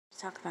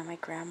Talk about my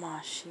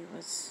grandma. She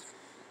was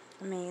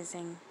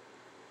amazing.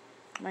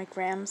 My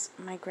grams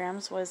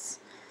was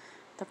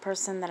the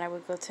person that I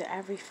would go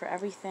to for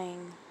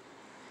everything.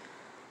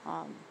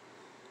 Um,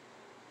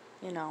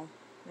 you know,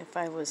 if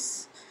I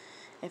was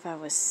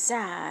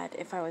sad,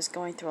 if I was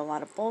going through a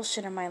lot of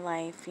bullshit in my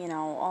life,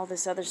 all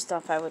this other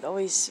stuff, I would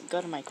always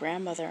go to my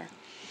grandmother.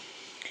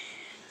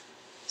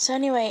 So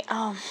anyway,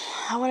 I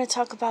want to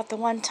talk about the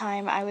one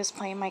time I was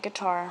playing my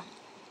guitar.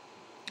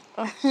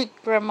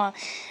 Grandma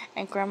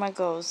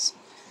goes,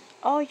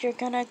 "Oh, you're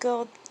gonna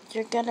do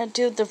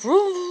the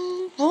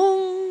boom,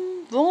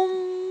 boom,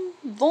 boom,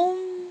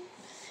 boom."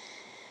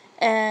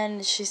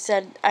 And she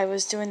said I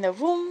was doing the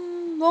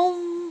boom,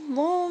 boom,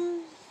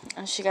 boom.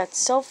 And she got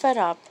so fed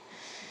up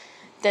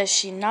that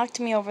she knocked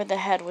me over the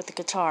head with the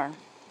guitar.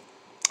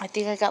 I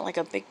think I got like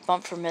a big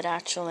bump from it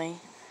actually.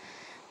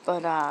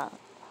 But,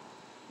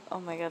 oh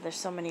my God, there's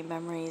so many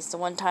memories. The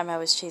one time I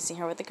was chasing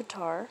her with the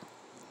guitar.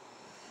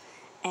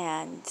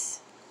 And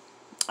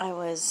I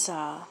was,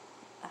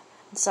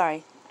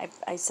 sorry,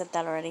 I said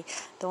that already.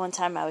 The one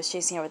time I was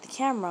chasing her with the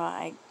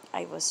camera,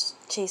 I was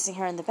chasing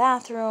her in the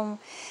bathroom.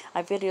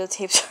 I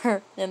videotaped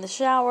her in the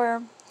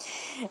shower.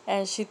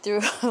 And she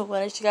threw,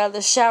 when she got out of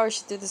the shower,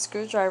 she threw the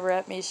screwdriver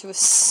at me. She was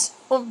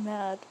so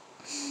mad.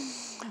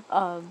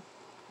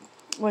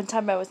 One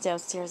time I was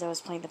downstairs, I was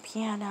playing the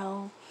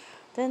piano.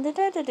 And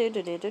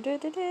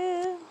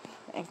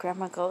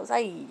Grandma goes,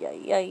 "Ay,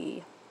 ay,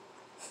 ay."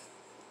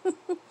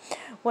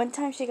 One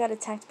time she got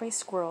attacked by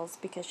squirrels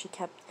because she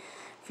kept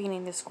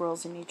feeding the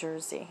squirrels in New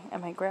Jersey.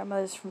 And my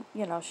grandmother's from,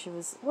 she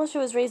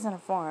was raised on a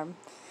farm.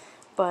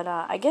 But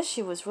I guess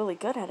she was really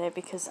good at it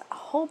because a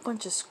whole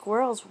bunch of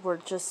squirrels were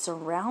just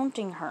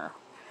surrounding her.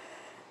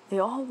 They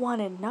all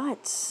wanted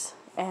nuts.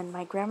 And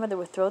my grandmother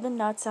would throw the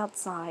nuts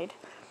outside.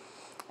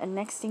 And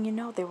next thing you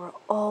know, they were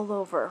all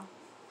over.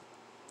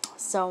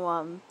 So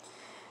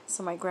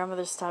my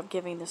grandmother stopped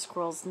giving the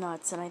squirrels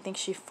nuts. And I think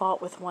she fought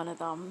with one of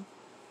them.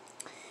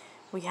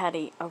 We had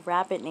a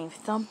rabbit named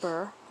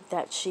Thumper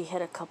that she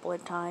hit a couple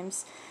of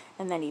times.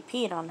 And then he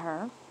peed on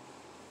her.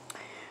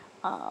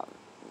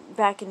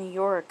 Back in New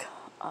York,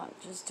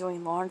 just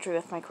doing laundry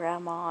with my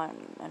grandma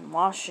and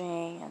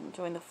washing and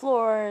doing the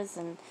floors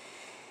and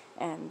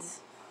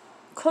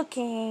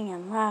cooking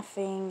and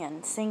laughing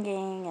and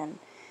singing and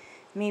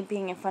me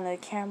being in front of the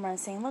camera and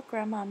saying, "Look,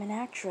 Grandma, I'm an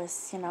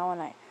actress," and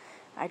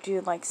I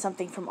do like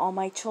something from All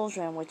My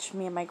Children, which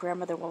me and my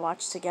grandmother will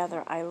watch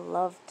together. I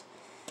loved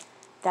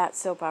that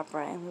soap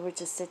opera, and we would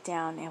just sit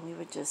down and we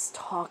would just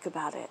talk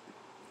about it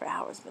for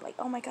hours. Be like,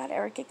 "Oh my God,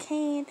 Erica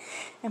Kane,"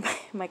 and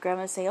my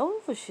grandma would say,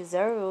 "Oh, she's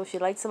there. She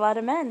likes a lot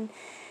of men,"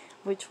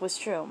 which was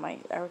true. My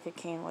Erica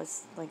Kane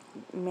was like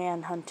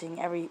man hunting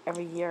every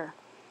year,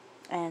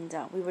 and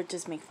we would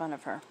just make fun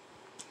of her.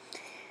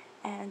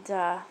 And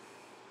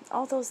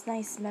all those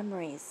nice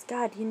memories.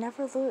 God, you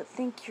never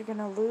think you're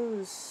gonna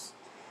lose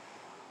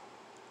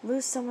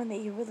someone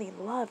that you really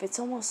love. It's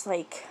almost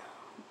like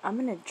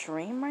I'm in a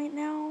dream right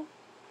now.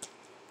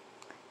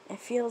 It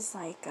feels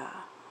like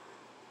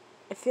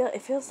it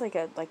feels like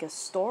a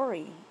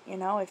story,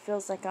 It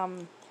feels like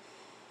I'm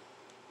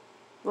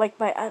like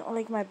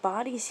my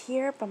body's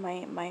here, but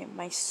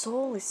my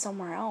soul is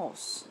somewhere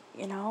else,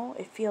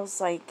 It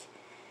feels like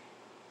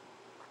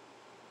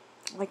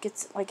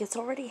it's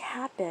already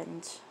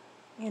happened,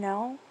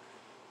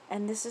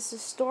 And this is a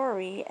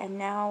story, and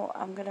now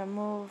I'm gonna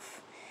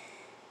move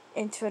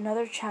into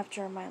another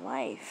chapter of my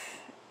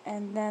life,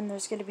 and then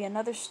there's gonna be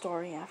another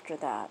story after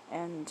that,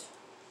 and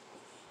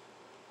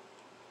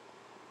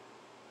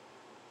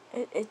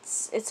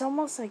it's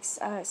almost like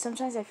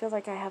sometimes I feel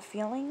like I have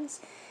feelings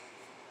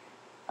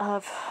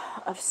of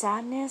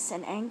sadness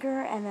and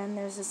anger, and then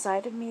there's a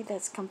side of me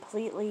that's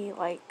completely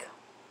like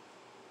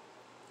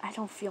I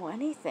don't feel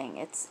anything.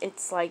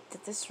 It's like,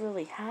 did this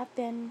really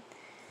happen?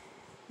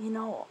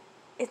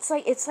 It's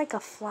like a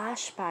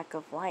flashback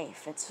of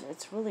life.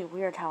 It's really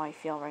weird how I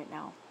feel right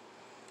now.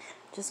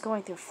 Just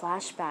going through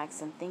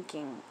flashbacks and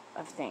thinking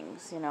of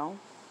things, and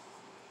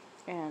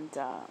and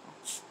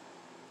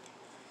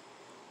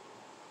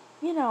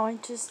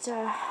just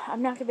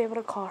I'm not gonna be able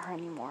to call her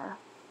anymore.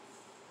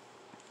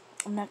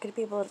 I'm not gonna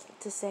be able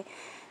to say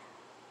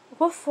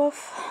woof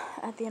woof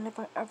at the end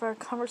of our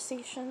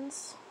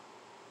conversations.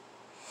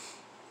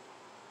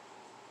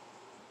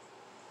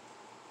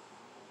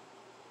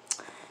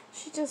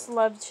 She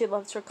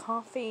loved her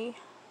coffee.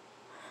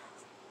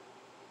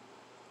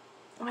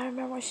 I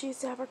remember when she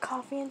used to have her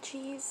coffee and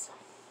cheese.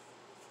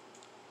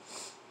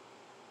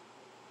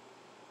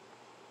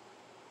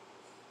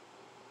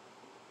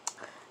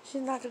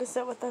 She's not going to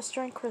sit with us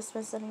during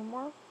Christmas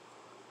anymore.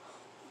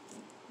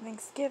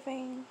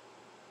 Thanksgiving.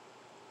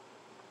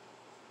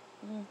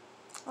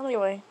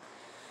 Anyway,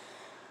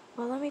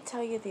 well, let me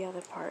tell you the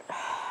other part.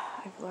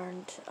 I've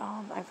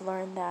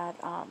learned that,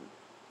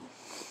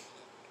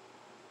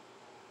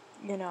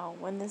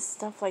 when this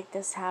stuff like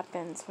this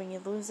happens, when you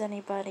lose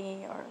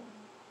anybody or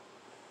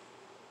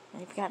and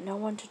you've got no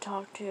one to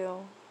talk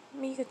to, I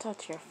mean, you could talk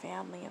to your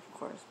family, of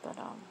course, but,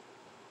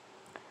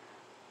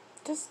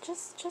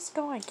 just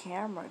go on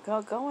camera.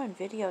 Go and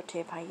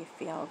videotape how you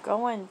feel.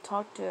 Go and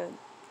talk to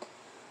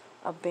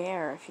a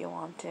bear if you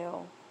want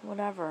to.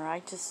 Whatever. I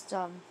just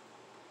I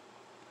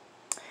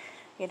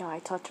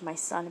talked to my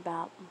son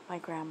about my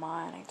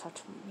grandma, and I talked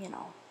to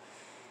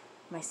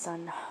my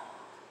son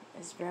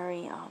is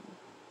very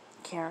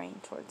caring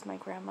towards my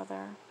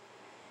grandmother,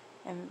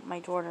 and my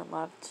daughter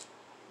loved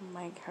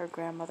her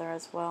grandmother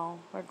as well,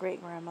 her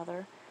great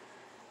grandmother.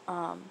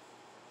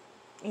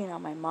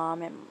 My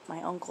mom and my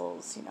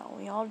uncles,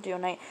 we all do.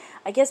 And I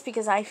guess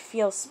because I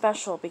feel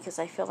special, because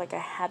I feel like I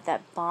had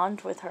that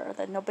bond with her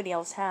that nobody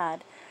else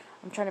had.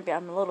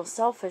 I'm a little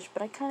selfish,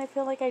 but I kind of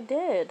feel like I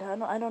did.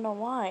 I don't know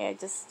why. I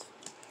just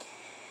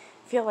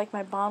feel like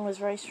my bond was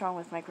very strong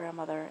with my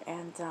grandmother.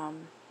 And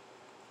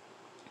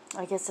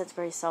I guess that's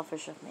very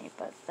selfish of me,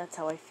 but that's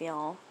how I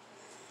feel.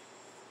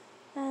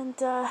 And,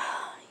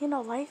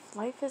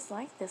 life is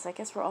like this. I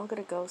guess we're all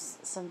going to go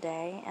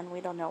someday, and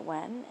we don't know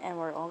when, and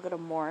we're all going to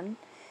mourn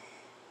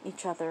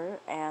each other,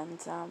 and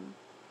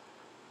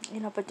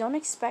but don't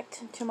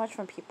expect too much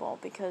from people,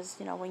 because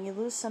when you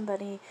lose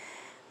somebody,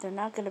 they're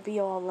not going to be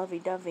all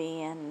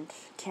lovey-dovey and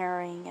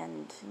caring,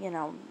 and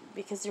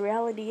because the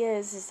reality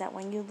is that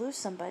when you lose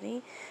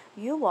somebody,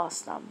 you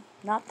lost them,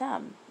 not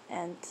them.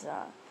 And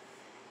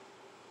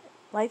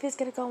life is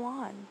going to go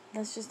on.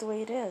 That's just the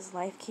way it is.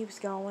 Life keeps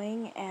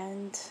going,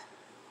 and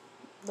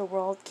the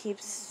world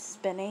keeps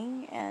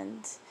spinning,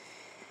 and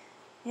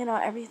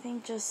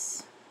everything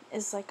just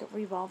is like a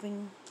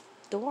revolving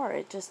door.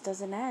 It just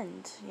doesn't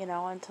end,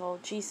 until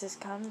Jesus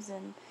comes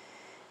and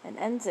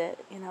ends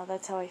it.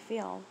 That's how I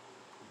feel.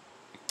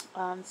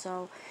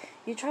 So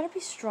you try to be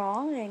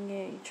strong, and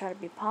you try to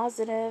be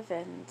positive,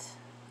 and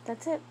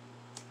that's it.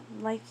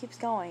 Life keeps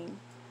going.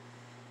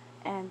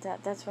 And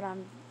that's what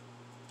I'm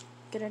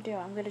gonna do.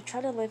 I'm gonna try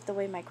to live the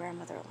way my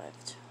grandmother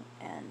lived,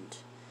 and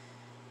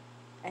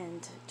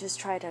just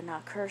try to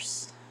not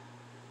curse.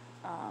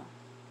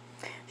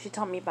 She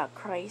taught me about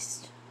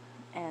Christ,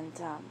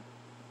 and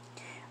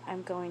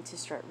I'm going to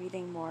start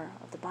reading more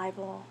of the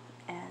Bible,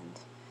 and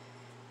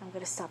I'm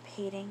going to stop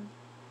hating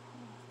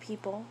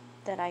people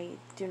that I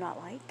do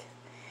not like,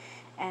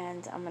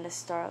 and I'm going to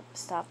stop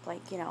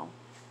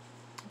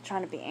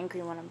trying to be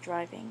angry when I'm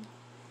driving.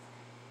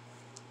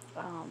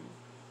 I'm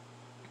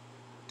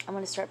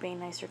going to start being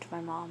nicer to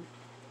my mom,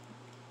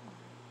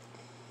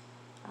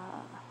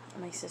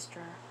 my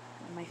sister,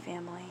 and my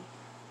family,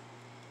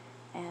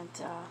 and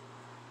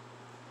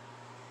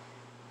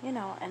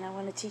and I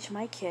want to teach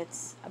my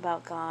kids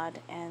about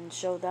God and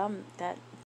show them that